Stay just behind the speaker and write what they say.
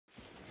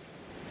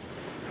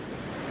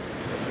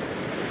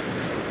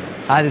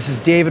Hi, this is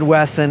David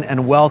Wesson,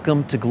 and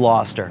welcome to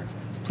Gloucester.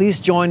 Please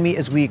join me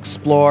as we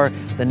explore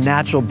the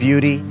natural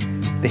beauty,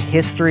 the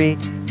history,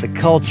 the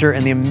culture,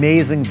 and the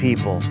amazing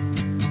people.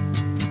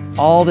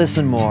 All this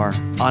and more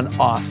on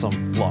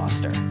Awesome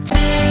Gloucester.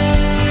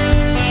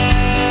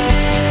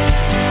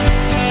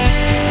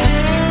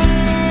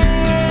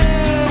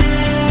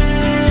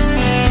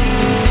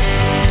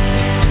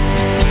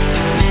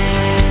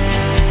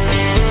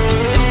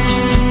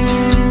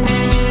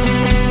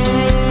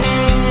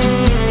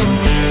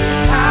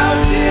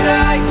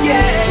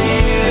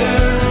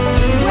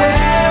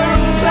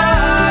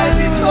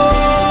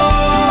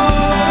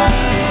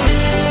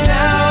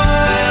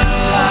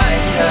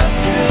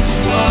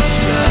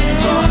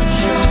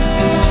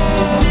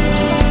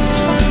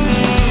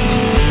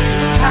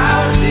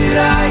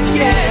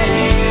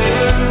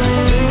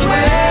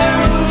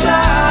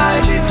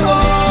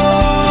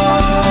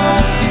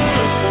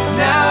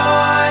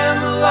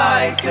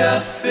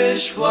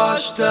 Fish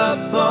washed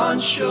up on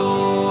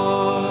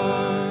shore.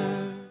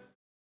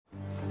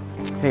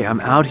 Hey, I'm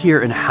out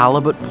here in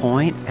Halibut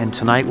Point, and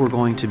tonight we're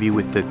going to be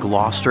with the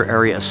Gloucester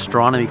Area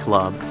Astronomy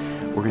Club.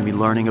 We're going to be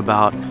learning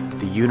about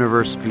the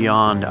universe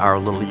beyond our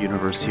little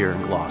universe here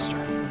in Gloucester.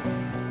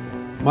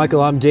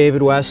 Michael, I'm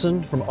David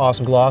Wesson from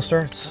Awesome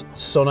Gloucester. It's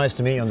so nice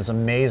to meet you on this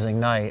amazing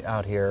night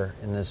out here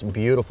in this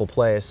beautiful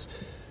place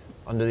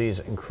under these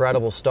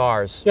incredible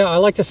stars. Yeah, I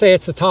like to say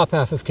it's the top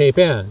half of Cape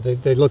Ann.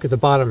 They look at the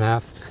bottom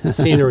half, the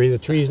scenery, the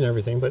trees and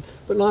everything, but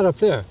not up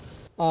there.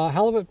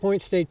 Halibut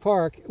Point State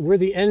Park, we're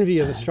the envy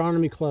of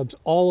astronomy clubs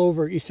all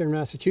over eastern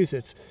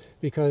Massachusetts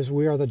because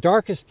we are the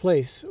darkest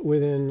place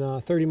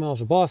within 30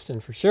 miles of Boston,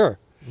 for sure.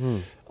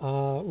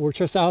 We're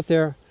just out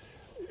there.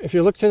 If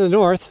you look to the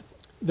north,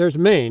 there's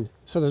Maine,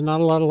 so there's not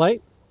a lot of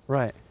light.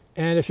 Right.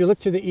 And if you look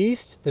to the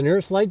east, the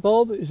nearest light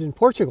bulb is in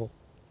Portugal.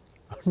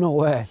 No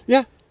way.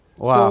 Yeah.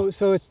 Wow.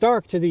 So it's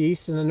dark to the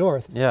east and the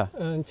north. Yeah.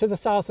 And to the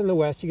south and the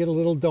west, you get a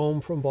little dome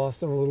from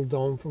Boston, a little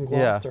dome from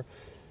Gloucester. Yeah.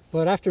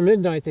 But after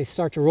midnight, they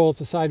start to roll up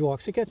the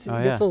sidewalks. It gets a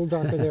little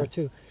darker there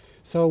too.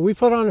 So we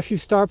put on a few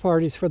star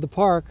parties for the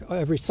park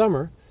every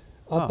summer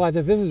up by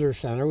the visitor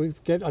center. We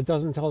get a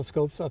dozen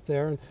telescopes up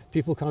there, and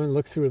people come and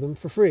look through them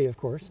for free, of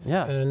course.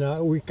 Yeah.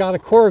 And we've got a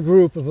core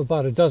group of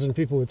about a dozen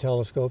people with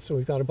telescopes, so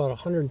we've got about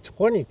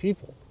 120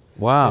 people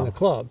in the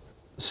club.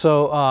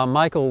 So,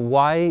 Michael,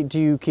 why do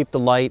you keep the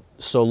light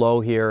so low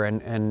here,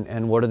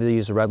 and what are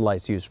these red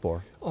lights used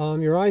for?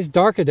 Your eyes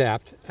dark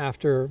adapt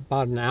after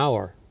about an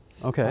hour.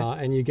 Okay.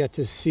 And you get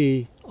to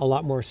see a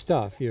lot more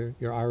stuff.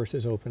 Your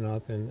irises open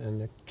up,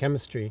 and the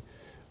chemistry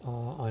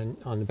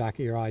on the back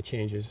of your eye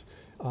changes.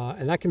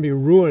 And that can be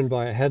ruined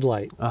by a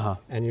headlight,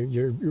 and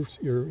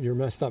you're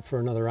messed up for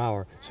another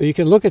hour. So you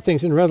can look at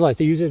things in red light.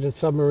 They use it in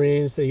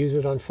submarines. They use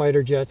it on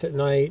fighter jets at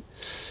night.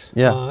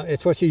 Yeah.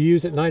 It's what you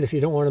use at night if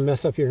you don't want to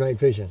mess up your night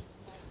vision.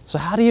 So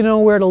how do you know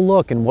where to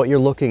look and what you're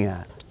looking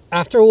at?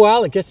 After a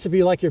while, it gets to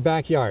be like your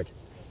backyard.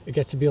 It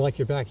gets to be like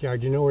your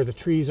backyard. You know where the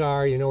trees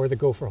are. You know where the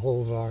gopher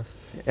holes are.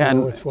 You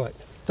know what's what.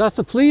 So that's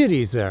the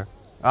Pleiades there.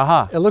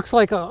 It looks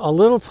like a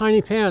little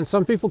tiny pan.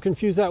 Some people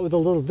confuse that with a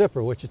Little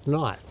Dipper, which it's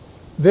not.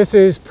 This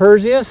is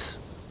Perseus,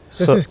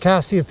 this is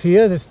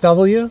Cassiopeia, this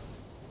W,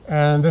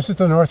 and this is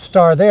the North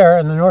Star there,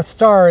 and the North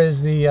Star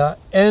is the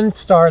end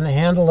star in the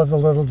handle of the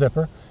Little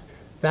Dipper.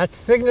 That's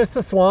Cygnus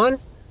the swan,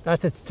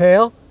 that's its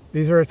tail,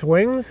 these are its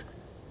wings,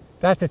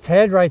 that's its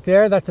head right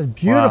there, that's a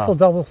beautiful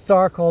double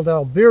star called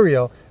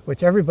Albireo,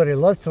 which everybody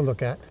loves to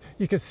look at.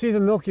 You can see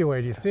the Milky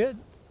Way, do you see it?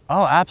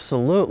 Oh,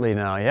 absolutely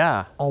now,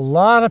 yeah. A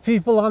lot of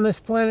people on this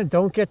planet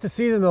don't get to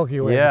see the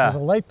Milky Way because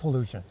of light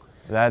pollution.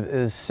 That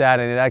is sad,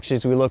 and actually,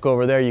 as we look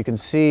over there, you can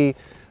see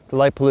the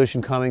light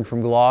pollution coming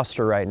from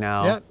Gloucester right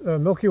now. Yeah, the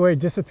Milky Way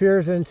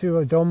disappears into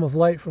a dome of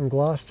light from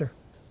Gloucester.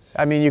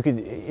 I mean,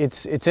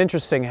 it's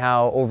interesting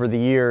how over the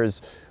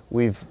years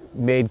we've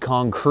made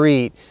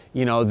concrete,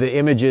 you know, the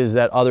images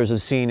that others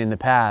have seen in the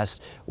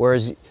past,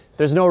 whereas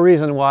there's no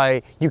reason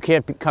why you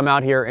can't come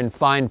out here and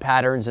find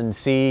patterns and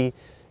see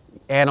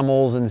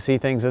animals and see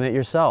things in it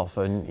yourself,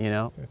 and you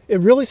know. It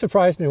really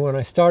surprised me when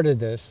I started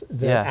this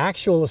that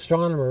actual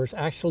astronomers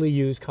actually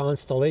use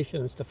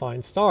constellations to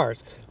find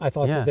stars. I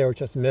thought that they were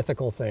just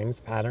mythical things,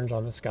 patterns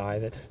on the sky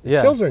that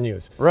children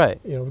use. Right.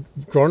 You know,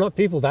 grown-up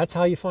people, that's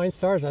how you find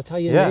stars. That's how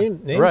you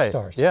name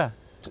stars. Yeah.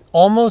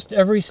 Almost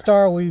every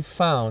star we've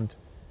found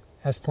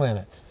has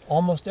planets.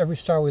 Almost every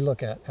star we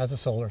look at has a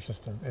solar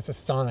system. It's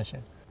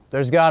astonishing.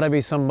 There's got to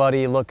be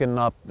somebody looking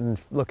up and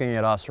looking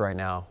at us right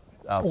now.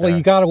 Well,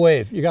 you gotta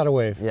wave. You gotta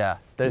wave. Yeah,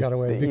 you gotta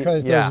wave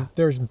because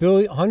there's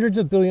hundreds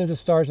of billions of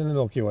stars in the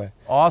Milky Way.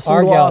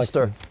 Awesome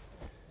Gloucester.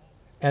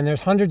 And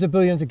there's hundreds of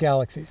billions of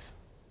galaxies.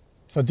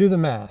 So do the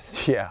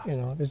math. Yeah. You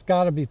know, there's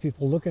got to be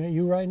people looking at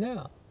you right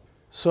now.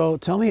 So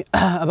tell me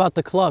about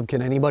the club.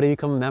 Can anybody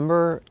become a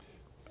member?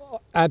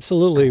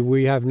 Absolutely.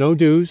 We have no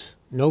dues,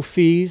 no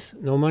fees,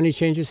 no money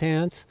changes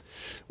hands.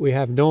 We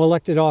have no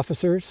elected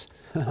officers.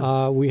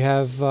 We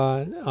have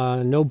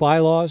no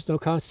bylaws, no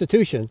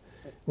constitution.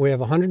 We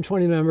have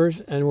 120 members,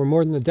 and we're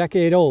more than a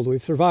decade old.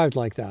 We've survived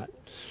like that.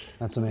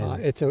 That's amazing.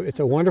 It's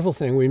a wonderful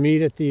thing. We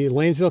meet at the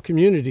Lanesville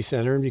Community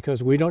Center, and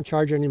because we don't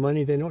charge any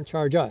money, they don't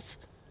charge us.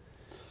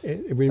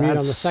 We meet on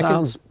the second.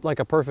 Sounds like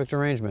a perfect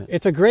arrangement.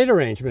 It's a great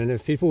arrangement.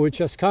 If people would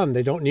just come,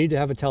 they don't need to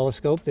have a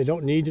telescope. They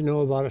don't need to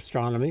know about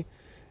astronomy.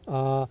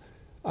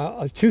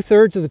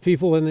 2/3 of the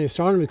people in the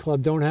astronomy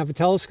club don't have a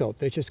telescope.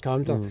 They just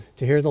come to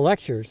hear the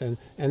lectures, and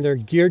they're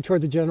geared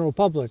toward the general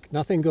public.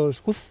 Nothing goes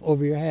whoof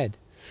over your head.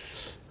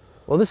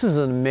 Well, this is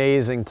an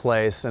amazing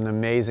place, an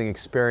amazing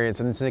experience,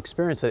 and it's an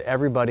experience that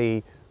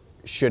everybody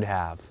should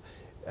have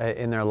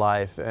in their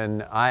life.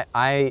 And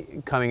I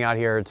coming out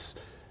here, it's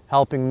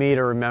helping me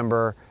to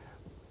remember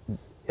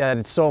that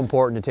it's so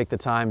important to take the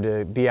time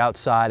to be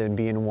outside and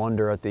be in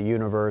wonder at the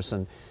universe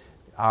and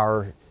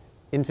our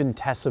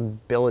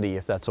infinitesimality,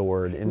 if that's a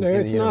word, in the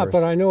universe. It's not,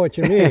 but I know what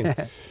you mean.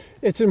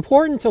 It's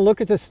important to look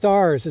at the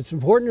stars. It's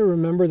important to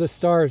remember the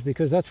stars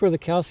because that's where the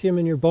calcium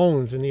in your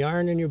bones and the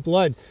iron in your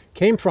blood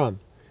came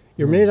from.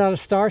 You're made out of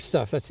star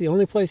stuff. That's the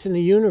only place in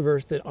the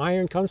universe that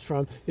iron comes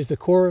from, is the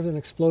core of an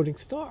exploding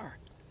star.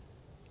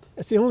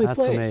 That's the only place.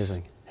 That's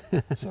amazing.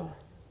 So,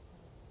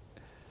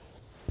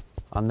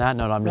 on that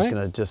note, I'm just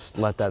going to just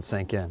let that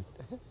sink in.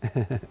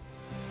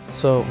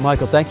 So,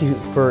 Michael, thank you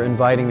for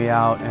inviting me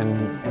out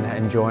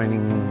and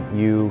joining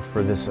you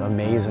for this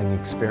amazing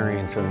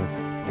experience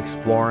and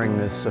exploring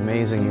this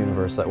amazing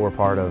universe that we're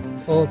part of.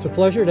 Well, it's a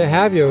pleasure to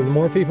have you. The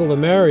more people, the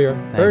merrier.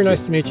 Very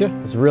nice to meet you.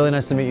 It's really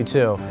nice to meet you,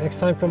 too. Next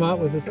time, come out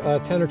with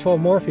 10 or 12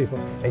 more people.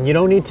 And you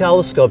don't need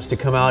telescopes to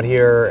come out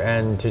here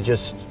and to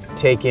just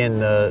take in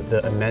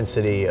the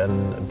immensity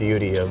and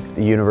beauty of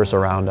the universe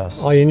around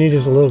us. All you need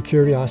is a little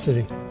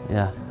curiosity.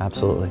 Yeah,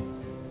 absolutely.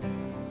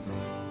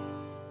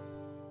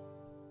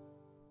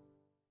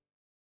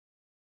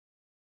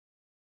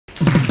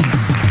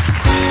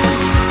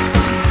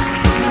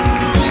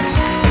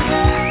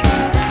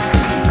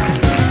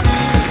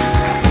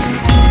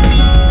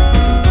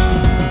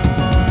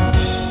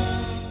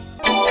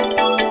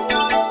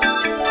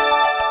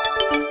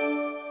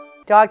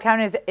 Dogtown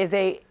is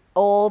a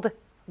old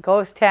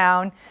ghost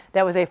town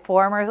that was a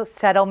former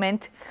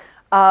settlement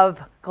of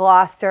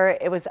Gloucester.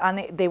 It was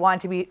on they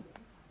wanted to be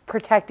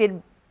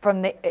protected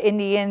from the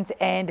Indians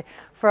and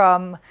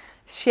from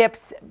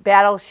ships,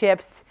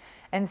 battleships,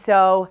 and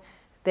so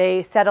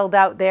they settled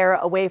out there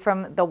away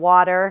from the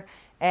water,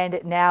 and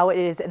now it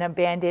is an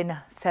abandoned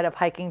set of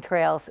hiking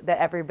trails that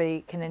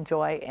everybody can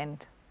enjoy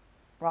and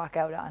rock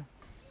out on.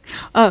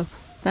 Oh,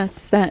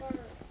 that's that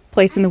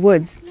place in the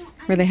woods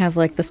where they have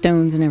like the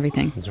stones and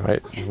everything. That's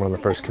right, one of the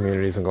first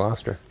communities in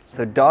Gloucester.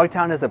 So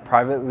Dogtown is a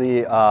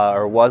privately,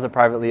 or was a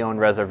privately owned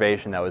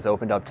reservation that was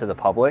opened up to the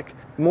public.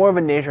 More of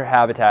a nature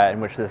habitat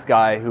in which this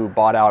guy who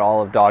bought out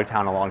all of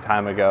Dogtown a long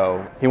time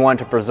ago, he wanted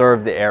to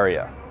preserve the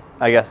area.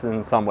 I guess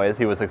in some ways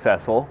he was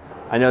successful.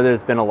 I know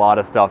there's been a lot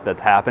of stuff that's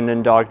happened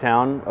in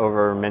Dogtown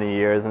over many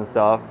years and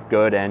stuff,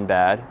 good and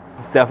bad.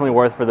 It's definitely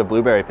worth for the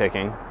blueberry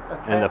picking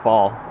in the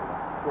fall.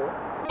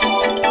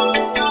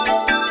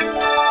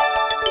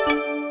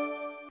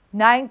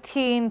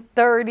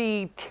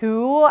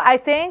 1932, I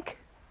think.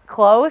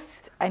 Close.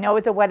 I know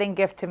it's a wedding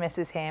gift to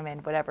Mrs.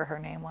 Hammond, whatever her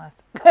name was.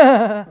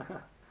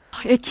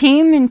 It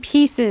came in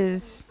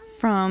pieces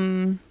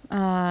from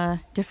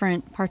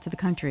different parts of the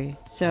country.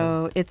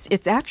 So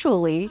it's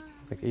actually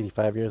like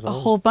 85 years old. A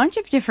whole bunch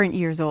of different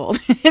years old.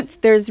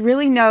 There's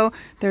really no,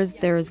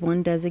 there's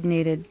one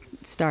designated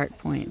start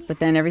point, but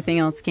then everything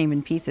else came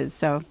in pieces.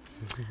 So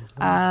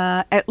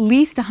at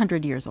least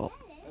 100 years old.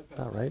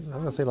 About right. I'm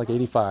gonna say like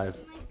 85.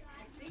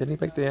 Didn't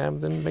he make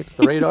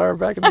the radar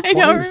back in the 20s? I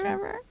don't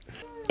remember.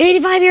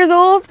 85 years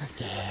old?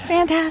 Yeah.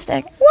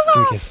 Fantastic. Give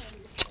me a kiss.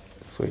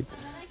 Sweet.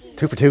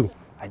 2 for 2.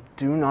 I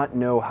do not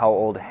know how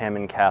old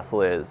Hammond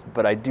Castle is,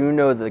 but I do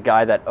know the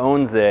guy that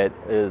owns it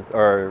is,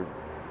 the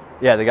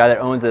guy that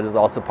owns it is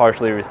also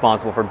partially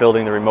responsible for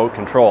building the remote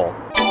control.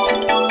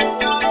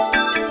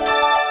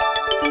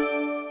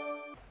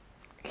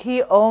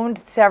 He owned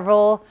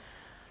several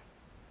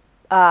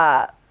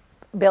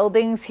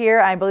buildings here.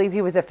 I believe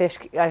he was a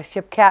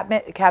ship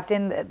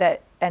captain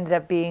that ended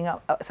up being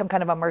some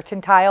kind of a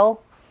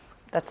mercantile.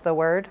 That's the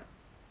word.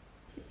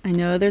 I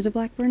know there's a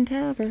Blackburn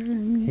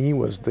Tavern. He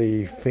was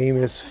the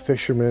famous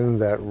fisherman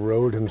that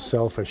rowed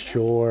himself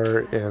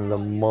ashore in the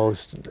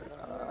most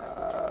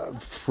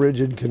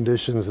frigid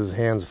conditions, his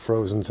hands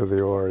frozen to the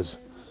oars.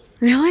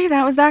 Really?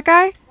 That was that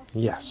guy?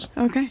 Yes.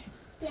 Okay.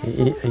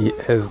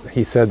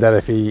 He said that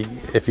if he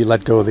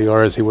let go of the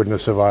oars, he wouldn't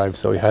have survived.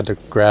 So he had to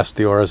grasp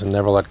the oars and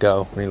never let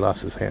go. And he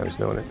lost his hands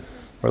doing it,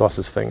 or lost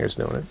his fingers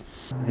doing it.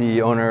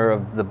 The owner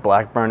of the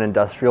Blackburn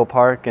Industrial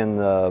Park and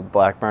the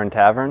Blackburn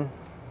Tavern.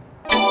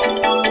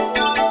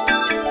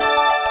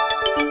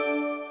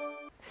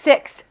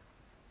 6.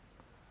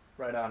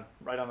 Right on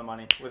the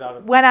money.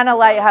 Went on a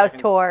lighthouse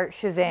tour,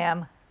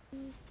 Shazam.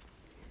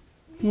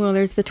 Well,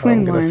 there's the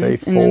twin ones, and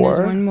then there's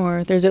one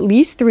more. There's at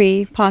least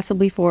 3,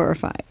 possibly 4 or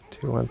 5.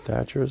 2 on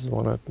Thatcher's,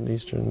 1 at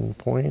Eastern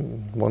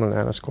Point, 1 on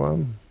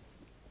Annisquam.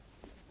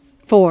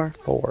 4.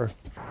 4.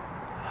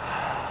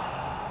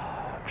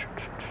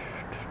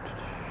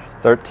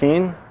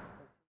 13.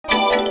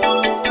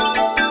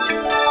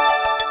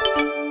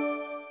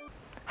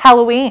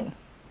 Halloween.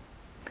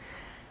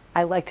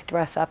 I like to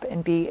dress up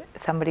and be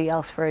somebody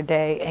else for a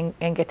day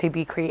and get to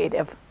be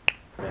creative.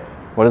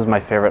 What is my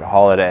favorite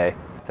holiday?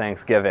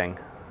 Thanksgiving.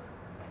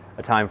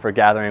 A time for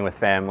gathering with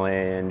family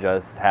and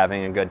just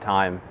having a good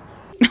time.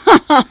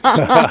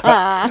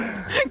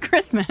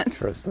 Christmas.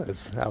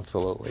 Christmas,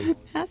 absolutely.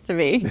 Has to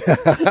be.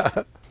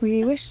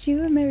 We wish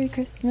you a Merry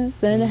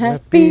Christmas and a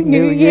Happy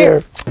New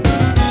Year.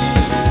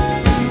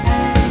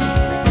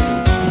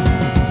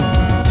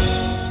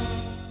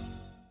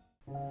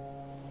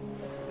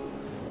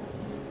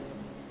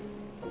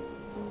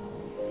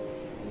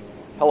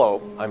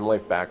 Hello, I'm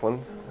Leif Backlund.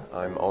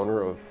 I'm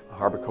owner of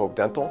Harbor Cove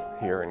Dental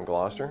here in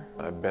Gloucester.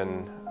 I've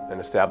been an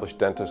established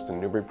dentist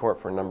in Newburyport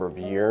for a number of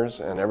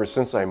years, and ever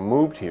since I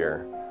moved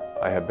here,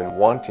 I have been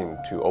wanting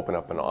to open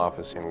up an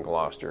office in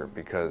Gloucester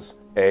because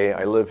A,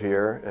 I live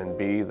here, and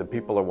B, the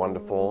people are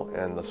wonderful,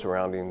 and the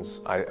surroundings,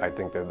 I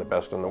think they're the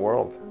best in the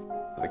world.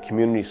 The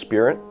community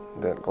spirit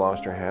that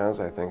Gloucester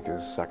has, I think,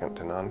 is second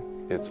to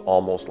none. It's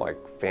almost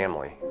like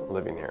family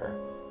living here,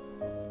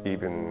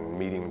 even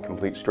meeting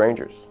complete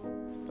strangers.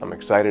 I'm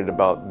excited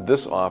about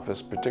this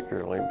office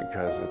particularly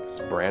because it's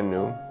brand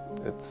new,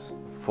 it's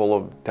full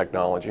of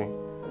technology,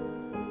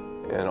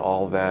 and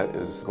all that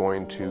is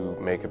going to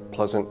make a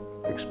pleasant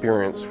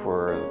experience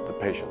for the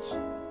patients.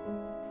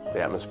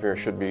 The atmosphere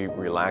should be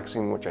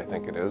relaxing, which I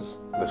think it is.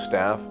 The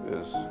staff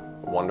is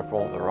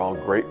wonderful. They're all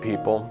great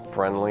people,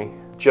 friendly.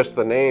 Just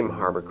the name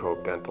Harbor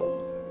Cove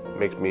Dental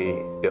makes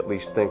me at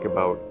least think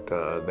about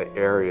the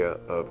area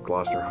of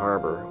Gloucester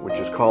Harbor,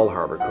 which is called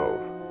Harbor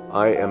Cove.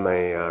 I am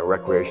a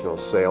recreational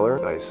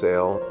sailor. I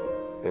sail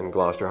in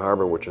Gloucester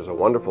Harbor, which is a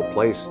wonderful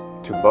place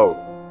to boat.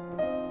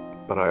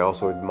 But I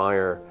also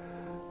admire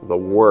the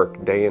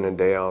work day in and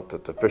day out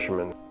that the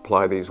fishermen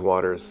ply these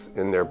waters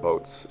in their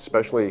boats,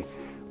 especially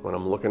when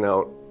I'm looking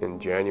out in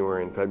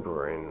January and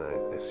February and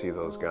I see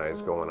those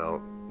guys going out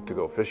to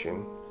go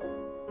fishing.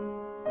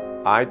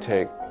 I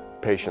take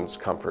patients'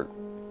 comfort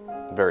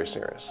very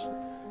serious,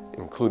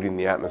 including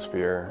the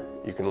atmosphere.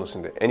 You can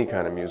listen to any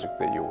kind of music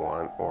that you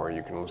want, or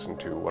you can listen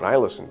to what I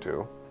listen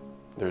to.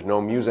 There's no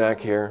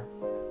muzak here.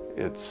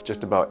 It's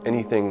just about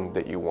anything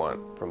that you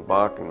want, from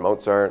Bach and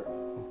Mozart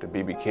to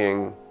B.B.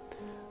 King,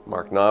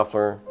 Mark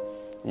Knopfler,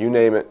 you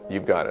name it,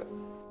 you've got it.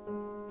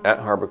 At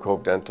Harbor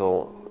Cove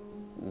Dental,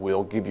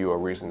 we'll give you a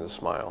reason to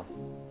smile.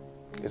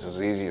 It's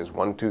as easy as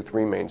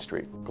 123 Main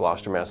Street,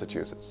 Gloucester,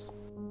 Massachusetts.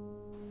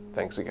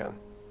 Thanks again.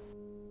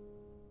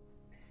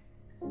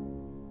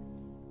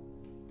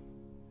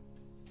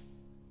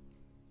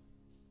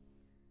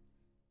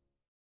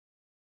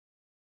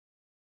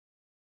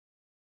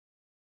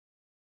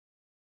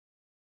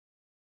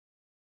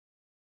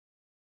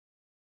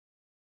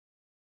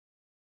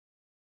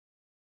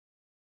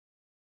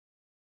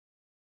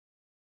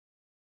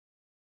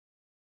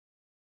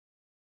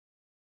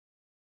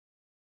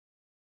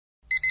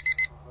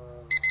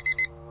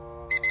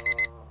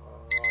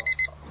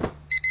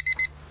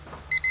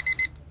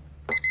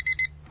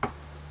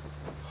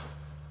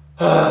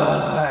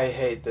 I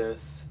hate this.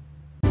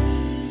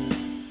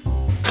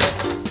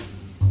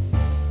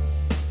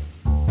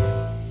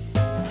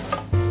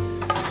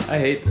 I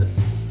hate this.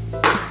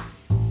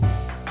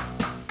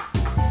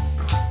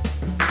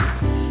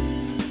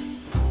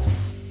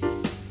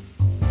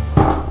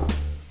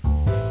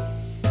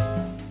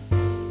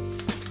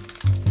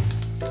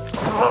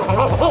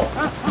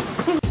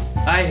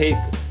 I hate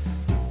this.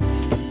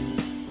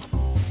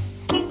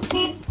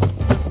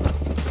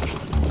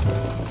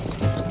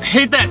 I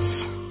hate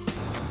this.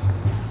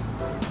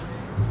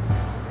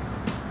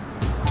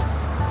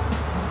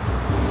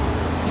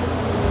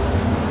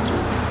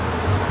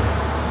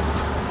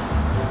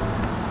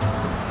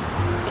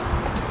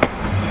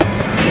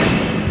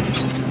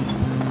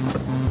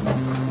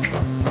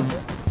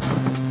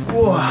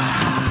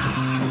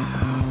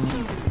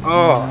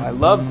 Oh, I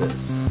love this.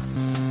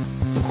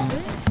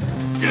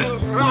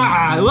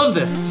 I love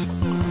this.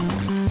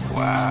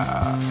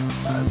 Wow,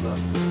 I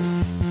love this.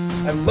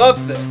 I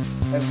love this.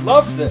 I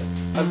love this.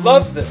 I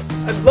love this.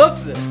 I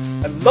love this.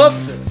 I love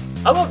this.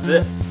 I love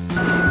this.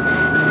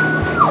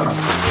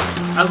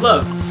 I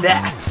love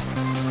that.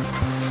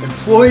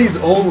 Employees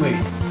only.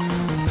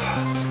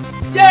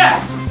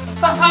 Yes!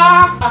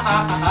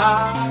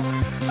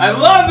 I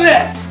love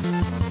this.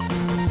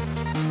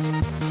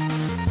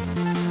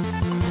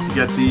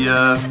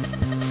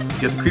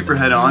 Get the creeper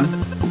head on.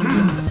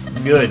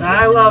 Good.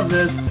 I love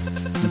this.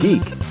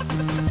 Geek.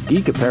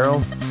 Geek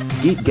apparel,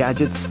 geek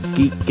gadgets,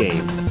 geek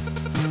games.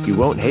 You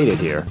won't hate it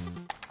here.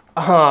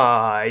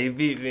 Ah, you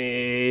beat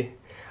me.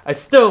 I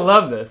still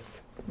love this.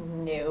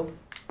 Noob.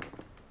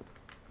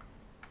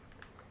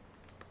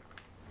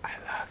 I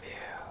love you.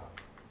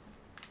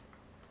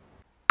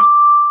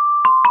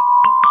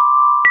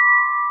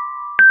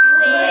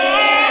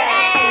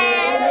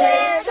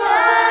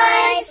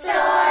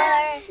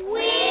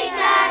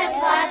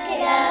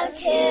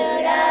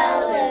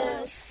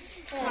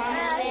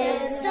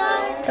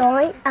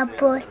 Join a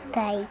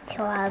birthday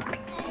club.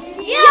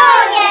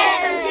 You'll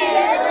get some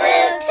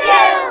Toodaloo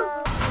too!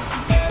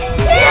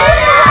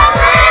 Toodaloo!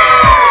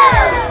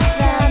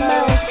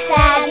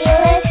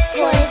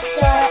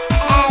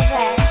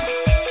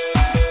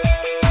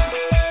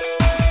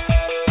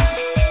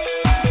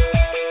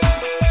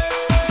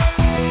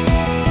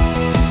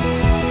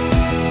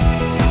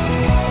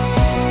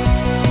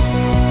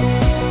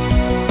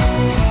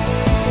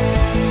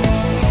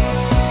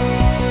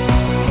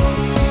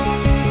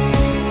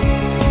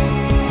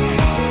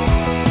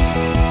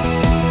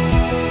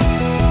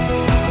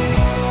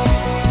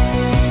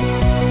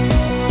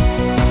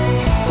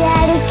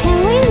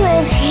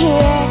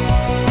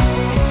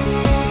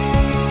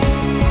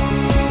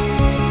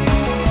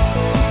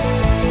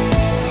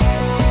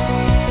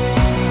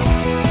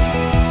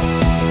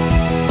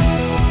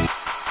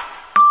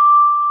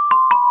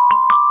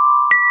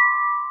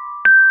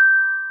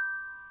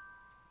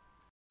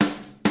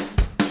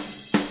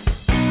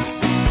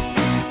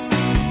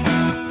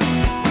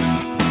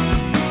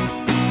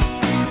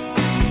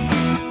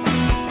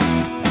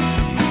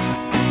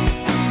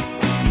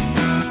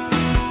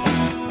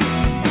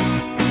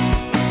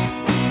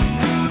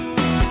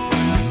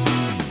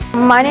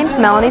 my name's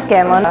Melanie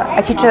Scanlon.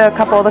 I teach a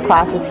couple of the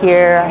classes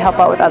here. I help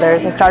out with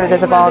others. I started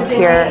as a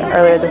volunteer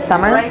earlier this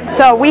summer.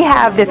 So we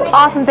have this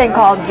awesome thing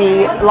called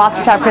the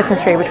Lobster Trap Christmas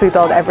Tree, which we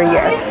build every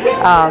year.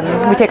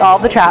 We take all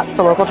of the traps,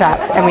 the local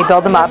traps, and we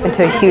build them up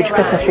into a huge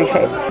Christmas tree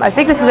shape. I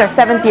think this is our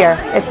 7th year.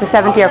 It's the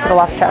 7th year for the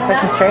Lobster Trap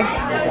Christmas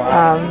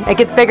Tree. It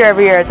gets bigger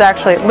every year. It's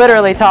actually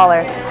literally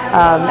taller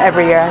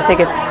every year. I think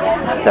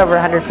it's over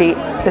 100 feet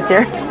this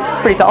year.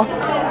 It's pretty tall.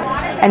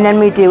 And then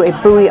we do a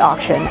buoy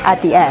auction at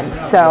the end.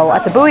 So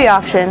at the buoy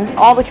auction,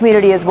 all the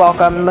community is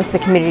welcome. Most of the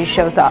community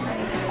shows up.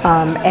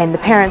 And the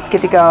parents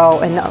get to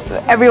go, and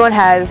everyone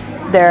has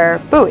their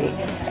buoy.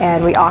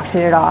 And we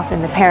auction it off,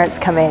 and the parents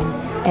come in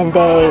and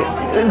they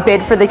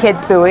bid for the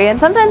kids' buoy. And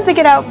sometimes they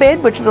get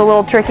outbid, which is a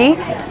little tricky.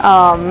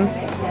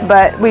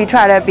 But we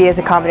try to be as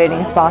accommodating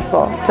as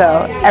possible.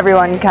 So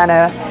everyone kind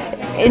of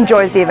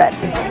enjoys the event.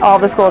 All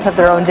the schools have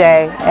their own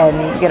day,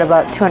 and you get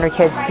about 200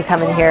 kids who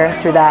come in here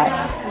through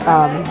that.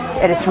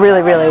 And it's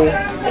really,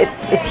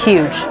 it's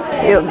huge.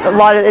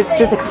 It's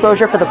just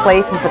exposure for the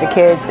place and for the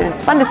kids, and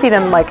it's fun to see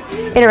them like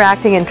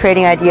interacting and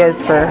trading ideas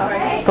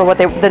for what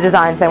the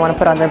designs they want to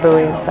put on their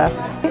buoy and stuff.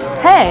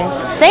 Hey,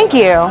 thank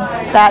you.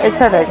 That is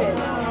perfect.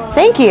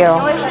 Thank you.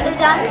 We should have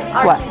done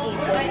R2D2.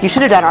 What? You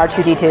should have done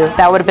R2D2.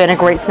 That would have been a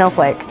great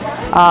snowflake.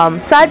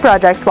 Side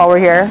projects while we're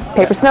here,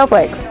 paper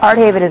snowflakes. Art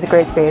Haven is a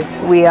great space.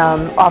 We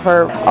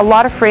offer a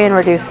lot of free and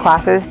reduced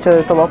classes to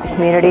the local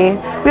community.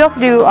 We also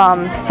do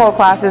full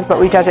classes, but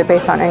we judge it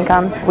based on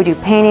income. We do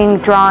painting,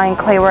 drawing,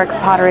 clayworks,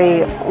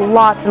 pottery,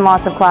 lots and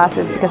lots of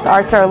classes because the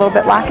arts are a little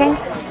bit lacking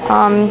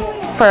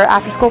for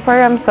after-school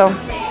programs. So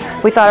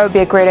we thought it would be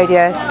a great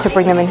idea to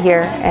bring them in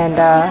here and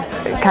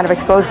kind of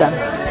expose them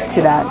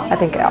to that. I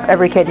think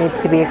every kid needs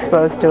to be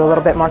exposed to a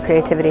little bit more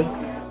creativity.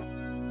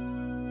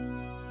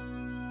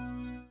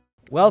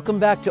 Welcome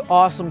back to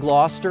Awesome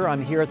Gloucester.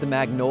 I'm here at the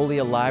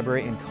Magnolia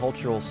Library and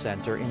Cultural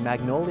Center in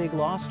Magnolia,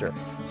 Gloucester.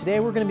 Today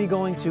we're going to be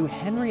going to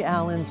Henry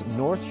Allen's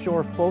North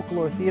Shore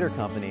Folklore Theater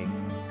Company.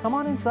 Come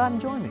on inside and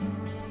join me.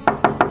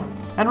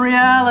 Henry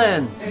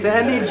Allen,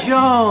 Sandy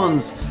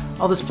Jones.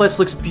 Oh, this place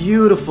looks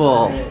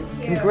beautiful.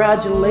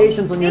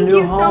 Congratulations on your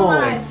new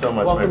home. Thanks so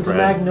much, Welcome my to friend.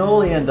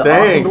 Magnolia and to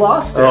Thanks. Awesome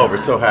Gloucester. Oh, we're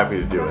so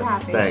happy to do it.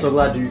 Thanks. I'm so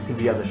glad you can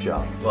be on the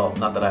show. Well,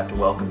 not that I have to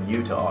welcome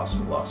you to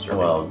Awesome Gloucester.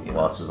 Well,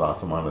 Gloucester's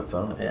awesome on its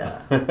own.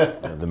 Yeah.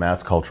 The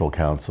Mass Cultural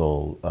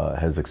Council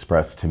has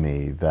expressed to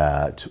me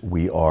that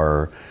we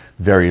are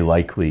very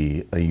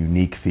likely a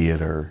unique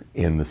theater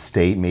in the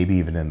state, maybe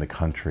even in the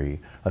country,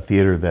 a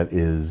theater that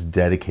is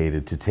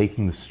dedicated to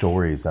taking the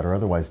stories that are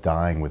otherwise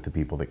dying with the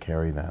people that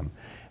carry them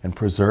and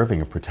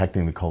preserving and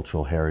protecting the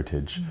cultural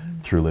heritage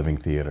through living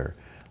theater.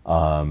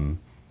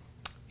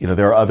 You know,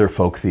 there are other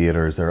folk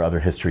theaters, there are other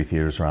history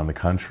theaters around the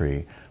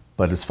country,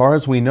 but as far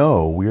as we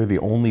know, we're the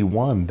only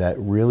one that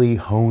really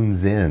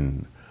hones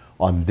in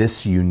on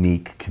this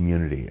unique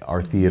community.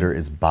 Our theater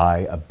is by,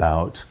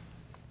 about,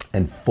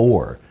 and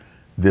for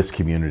this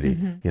community.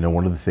 You know,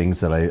 one of the things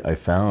that I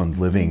found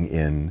living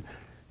in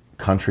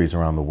countries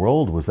around the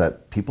world was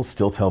that people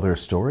still tell their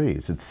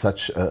stories. It's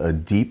such a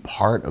deep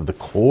part of the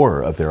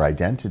core of their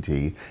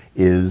identity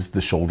is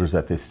the shoulders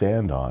that they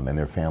stand on, and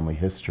their family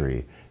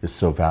history is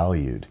so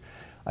valued.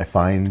 I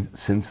find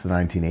since the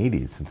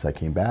 1980s, since I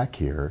came back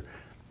here,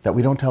 that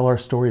we don't tell our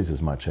stories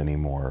as much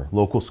anymore.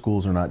 Local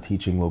schools are not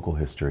teaching local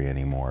history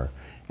anymore.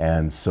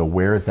 And so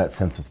where is that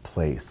sense of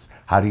place?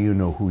 How do you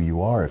know who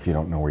you are if you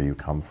don't know where you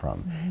come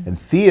from? And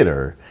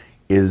theater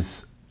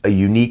is a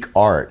unique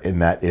art in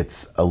that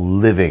it's a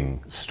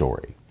living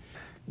story.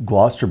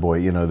 Gloucester Boy,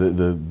 you know,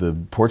 the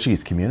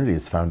Portuguese community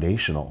is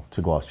foundational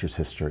to Gloucester's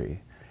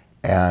history.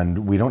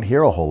 And we don't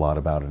hear a whole lot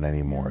about it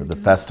anymore. The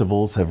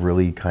festivals have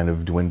really kind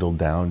of dwindled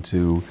down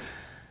to,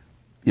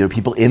 you know,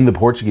 people in the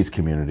Portuguese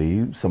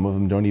community, some of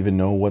them don't even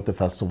know what the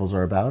festivals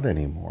are about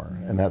anymore.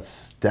 And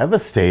that's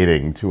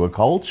devastating to a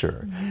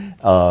culture.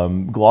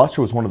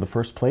 Gloucester was one of the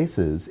first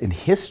places in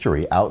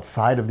history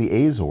outside of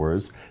the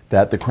Azores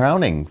that the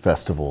Crowning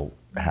Festival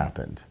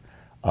happened.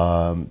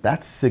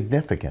 That's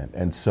significant.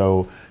 And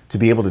so to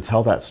be able to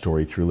tell that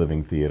story through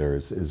living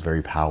theaters is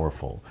very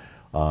powerful.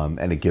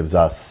 And it gives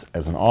us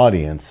as an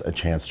audience a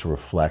chance to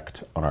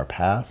reflect on our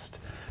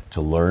past,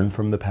 to learn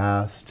from the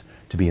past,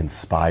 to be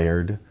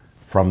inspired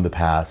from the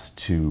past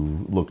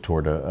to look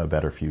toward a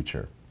better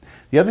future.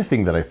 The other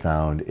thing that I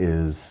found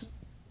is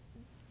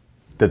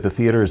that the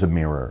theater is a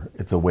mirror.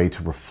 It's a way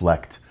to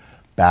reflect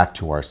back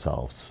to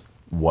ourselves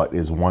what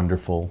is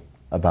wonderful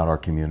about our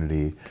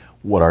community,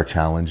 what our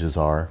challenges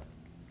are,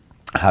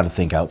 how to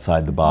think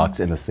outside the box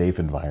in a safe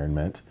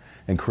environment,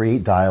 and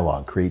create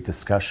dialogue, create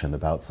discussion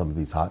about some of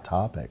these hot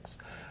topics.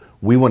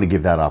 We want to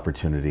give that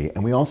opportunity,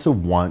 and we also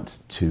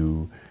want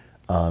to,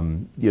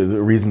 you know,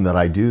 the reason that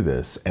I do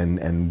this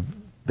and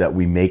that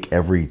we make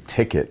every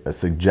ticket a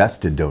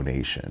suggested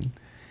donation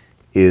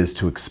is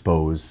to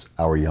expose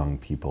our young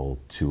people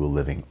to a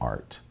living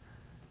art.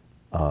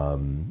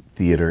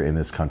 Theater in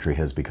this country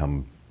has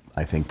become,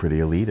 I think, pretty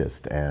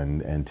elitist,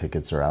 and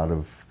tickets are out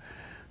of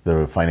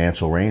the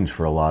financial range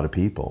for a lot of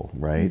people,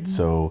 right?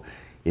 So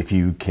If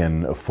you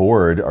can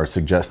afford our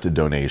suggested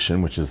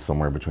donation, which is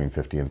somewhere between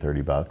 50 and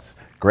 30 bucks,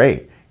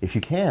 great. If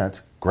you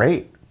can't,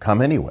 great,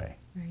 come anyway.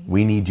 Right.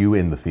 We need you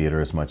in the theater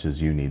as much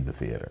as you need the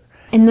theater.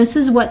 And this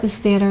is what this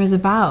theater is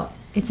about.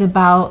 It's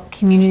about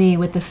community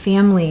with the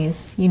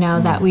families, you know,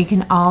 that we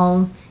can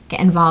all get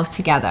involved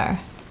together.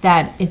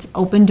 That it's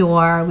open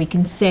door, we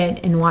can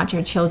sit and watch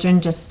our children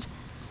just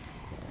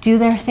do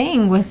their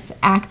thing with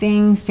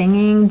acting,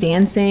 singing,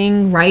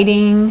 dancing,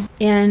 writing,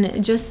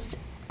 and just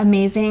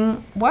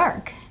amazing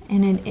work.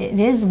 And it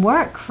is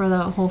work for the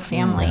whole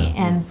family,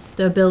 and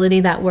the ability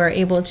that we're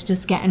able to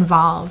just get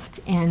involved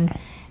and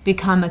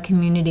become a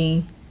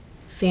community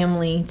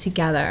family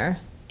together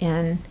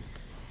and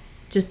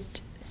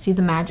just see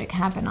the magic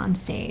happen on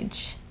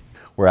stage.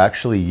 We're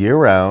actually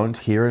year-round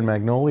here in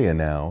Magnolia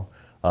now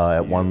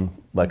at 1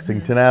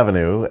 Lexington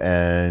Avenue,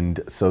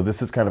 and so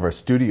this is kind of our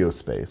studio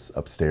space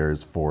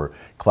upstairs for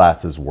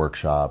classes,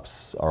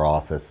 workshops, our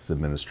office,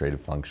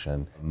 administrative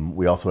function.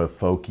 We also have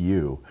Folk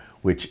U,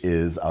 which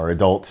is our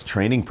adult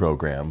training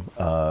program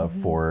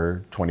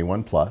for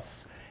 21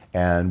 plus.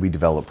 And we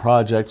develop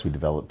projects, we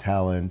develop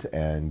talent,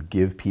 and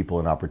give people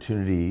an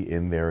opportunity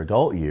in their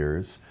adult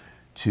years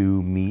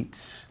to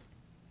meet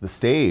the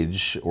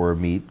stage or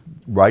meet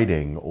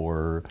writing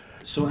or...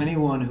 So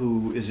anyone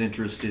who is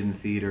interested in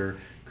theater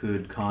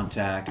could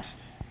contact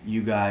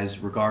you guys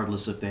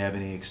regardless if they have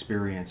any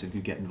experience and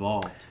could get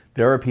involved?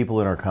 There are people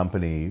in our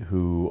company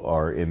who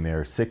are in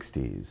their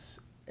 60s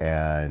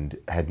and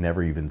had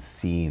never even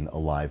seen a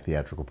live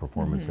theatrical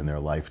performance in their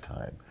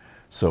lifetime.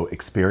 So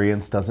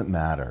experience doesn't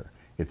matter.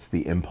 It's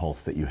the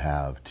impulse that you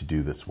have to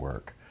do this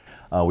work.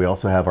 We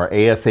also have our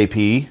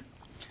ASAP,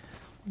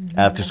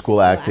 after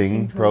school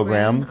acting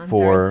program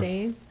for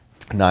Thursdays.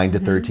 9 to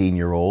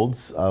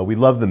 13-year-olds. We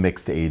love the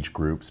mixed age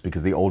groups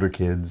because the older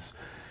kids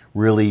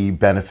really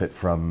benefit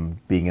from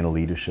being in a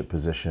leadership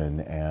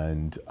position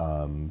and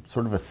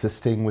sort of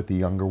assisting with the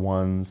younger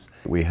ones.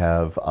 We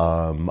have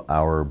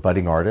our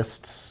budding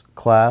artists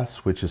class,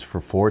 which is for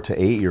 4 to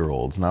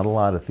 8-year-olds. Not a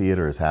lot of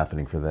theater is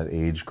happening for that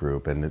age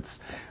group, and it's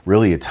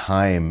really a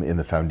time in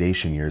the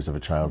foundation years of a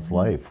child's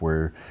life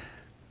where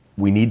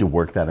we need to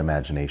work that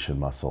imagination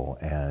muscle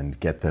and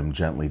get them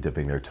gently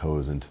dipping their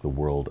toes into the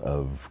world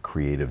of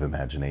creative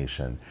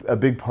imagination. A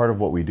big part of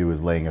what we do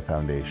is laying a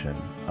foundation,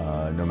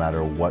 no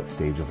matter what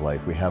stage of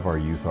life. We have our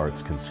Youth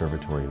Arts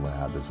Conservatory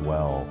Lab as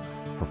well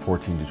for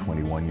 14 to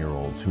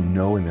 21-year-olds who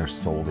know in their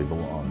soul they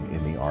belong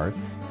in the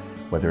arts,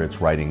 whether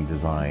it's writing,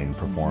 design,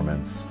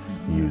 performance,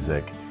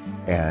 music,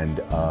 and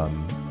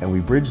we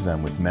bridge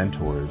them with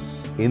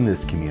mentors in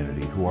this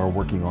community who are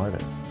working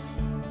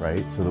artists,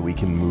 right? So that we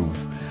can move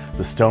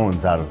the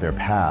stones out of their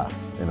path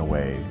in a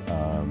way.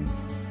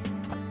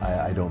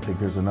 I don't think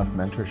there's enough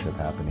mentorship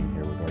happening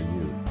here with our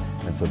youth.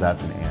 And so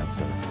that's an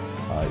answer,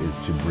 is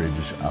to bridge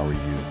our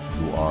youth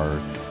who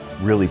are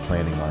really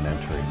planning on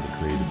entering the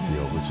creative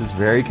field, which is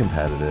very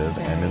competitive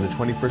and in the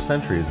 21st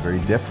century is very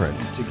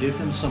different. To give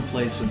them some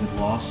place in the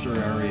Gloucester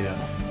area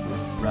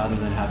rather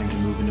than having to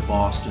move into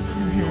Boston or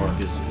New York,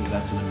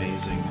 that's an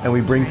amazing... And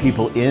we bring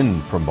people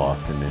in from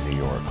Boston to New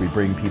York. We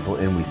bring people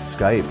in, we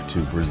Skype to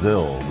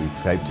Brazil, we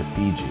Skype to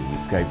Fiji, we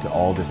Skype to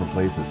all different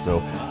places.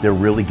 So they're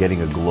really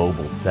getting a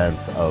global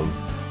sense of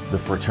the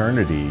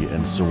fraternity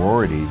and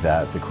sorority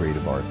that the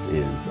creative arts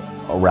is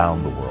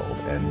around the world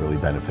and really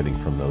benefiting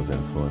from those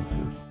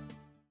influences.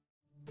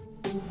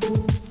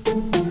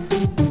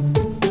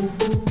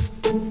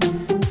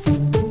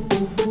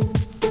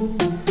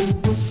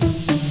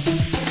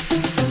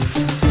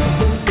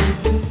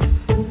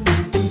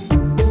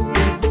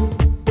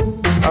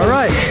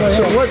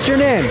 So what's your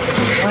name?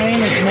 My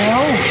name is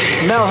Mel.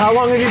 Mel, how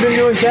long have you been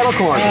doing kettle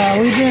corn?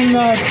 We've been in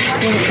the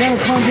kettle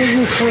corn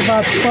business for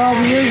about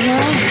 12 years now.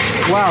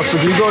 Wow, so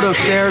do you go to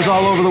fairs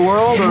all over the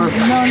world? Or?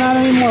 No, not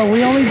anymore.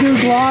 We only do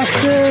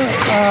Gloucester,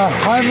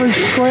 Harvard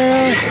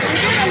Square.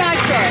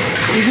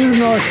 We do the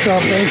North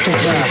Shore,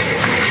 basically.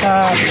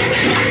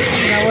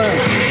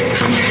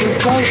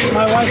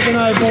 My wife and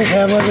I both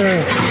have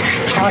other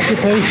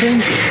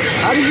occupations.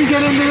 How did you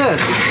get into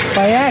this?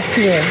 By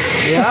accident.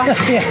 Yeah?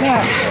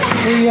 Yeah.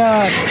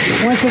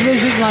 We went to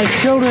visit my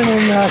children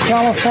in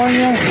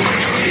California,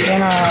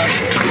 and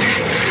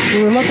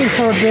we were looking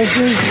for a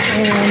business,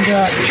 and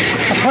a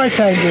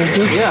part-time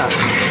business. Yeah.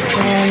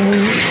 And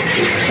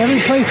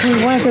every place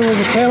we went, there was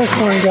a kettle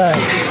corn guy.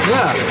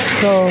 Yeah.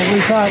 So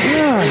we thought,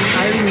 yeah,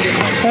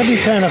 that'd be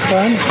kind of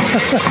fun.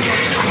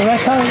 So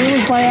that's how it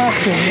was by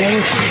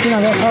accident.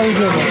 That's how we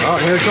did it. Oh,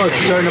 here it goes,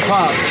 starting to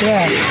pop.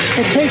 Yeah.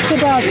 It takes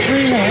about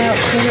 3.5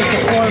 minutes to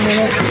 4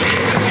 minutes.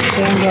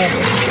 And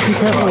be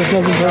careful it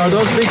doesn't burn. Are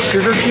those big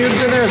sugar cubes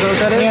in there? Is that what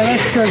that is? Yeah,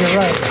 that's sugar,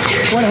 right.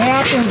 What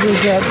happens is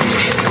that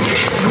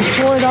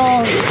before it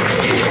all,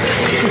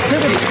 the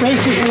sugar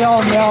basically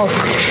all melts.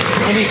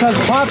 And because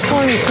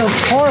popcorn is so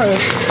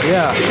porous,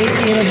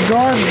 it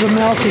absorbs the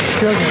melted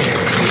sugar.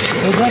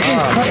 It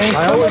doesn't.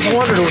 I always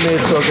wondered what made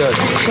it so good.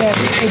 Yeah,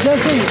 it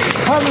doesn't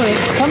cover it.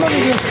 Some of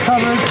it gets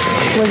covered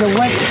with a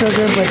wet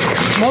sugar, but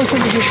most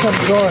of it gets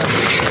absorbed.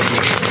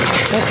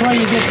 That's why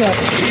you get that.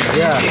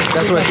 Yeah,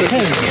 that's what it's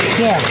taste.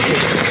 Yeah.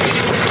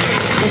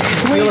 It's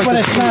sweet, but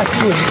it's not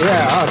sweet.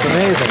 Yeah, oh, it's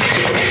amazing.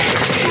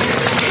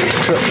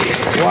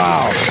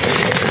 Wow.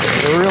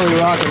 They're really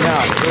rocking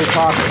now. Really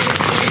popping.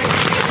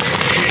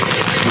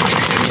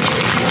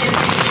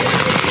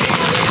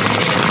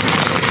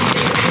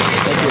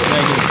 Thank you.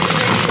 Thank you.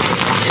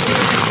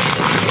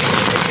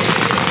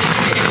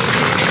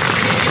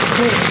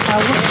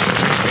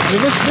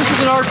 This is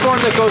an art form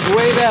that goes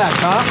way back,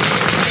 huh?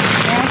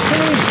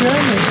 Actually,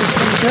 German. It's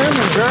from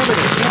Germany.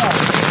 Germany. Yeah.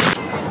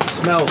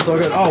 Smells so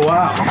good. Oh,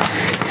 wow.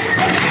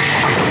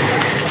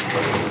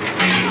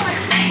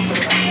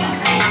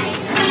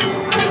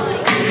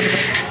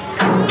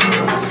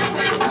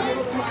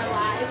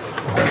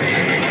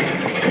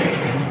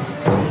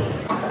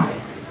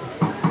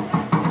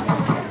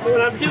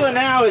 What I'm doing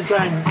now is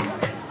I'm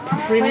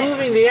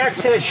removing the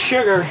excess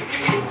sugar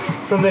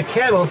from the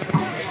kettle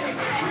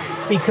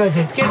because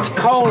it gets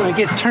cold and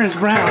it turns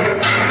brown.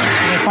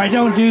 And if I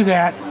don't do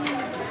that,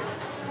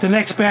 the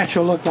next batch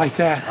will look like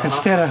that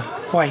instead of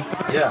white.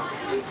 Yeah.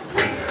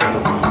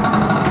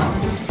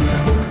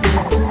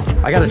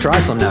 I gotta try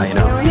some now, you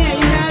know. Oh, yeah,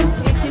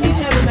 you need to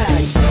have a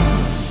bag.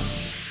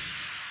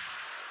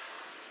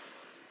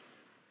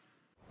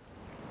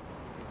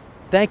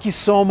 Thank you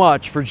so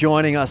much for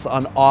joining us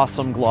on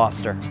Awesome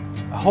Gloucester.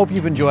 I hope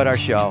you've enjoyed our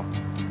show.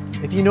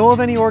 If you know of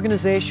any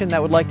organization that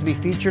would like to be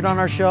featured on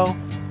our show,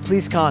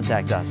 please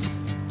contact us.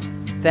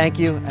 Thank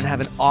you and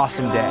have an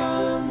awesome day.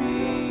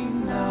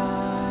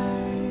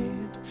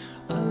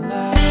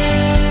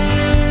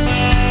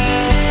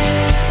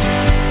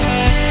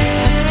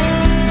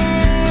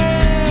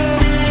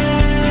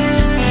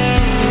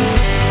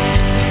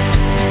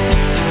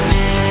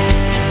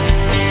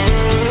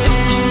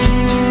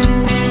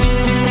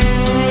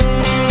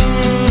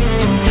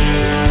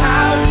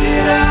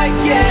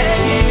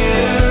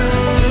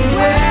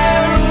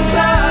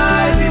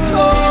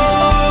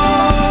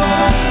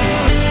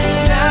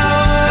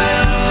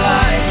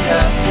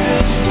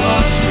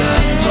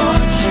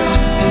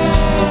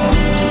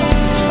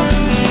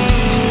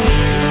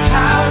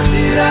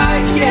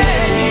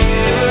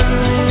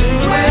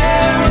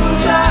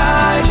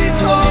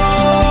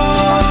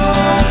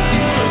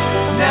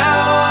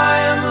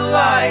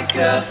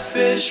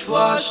 Fish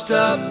washed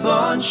up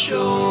on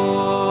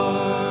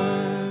shore.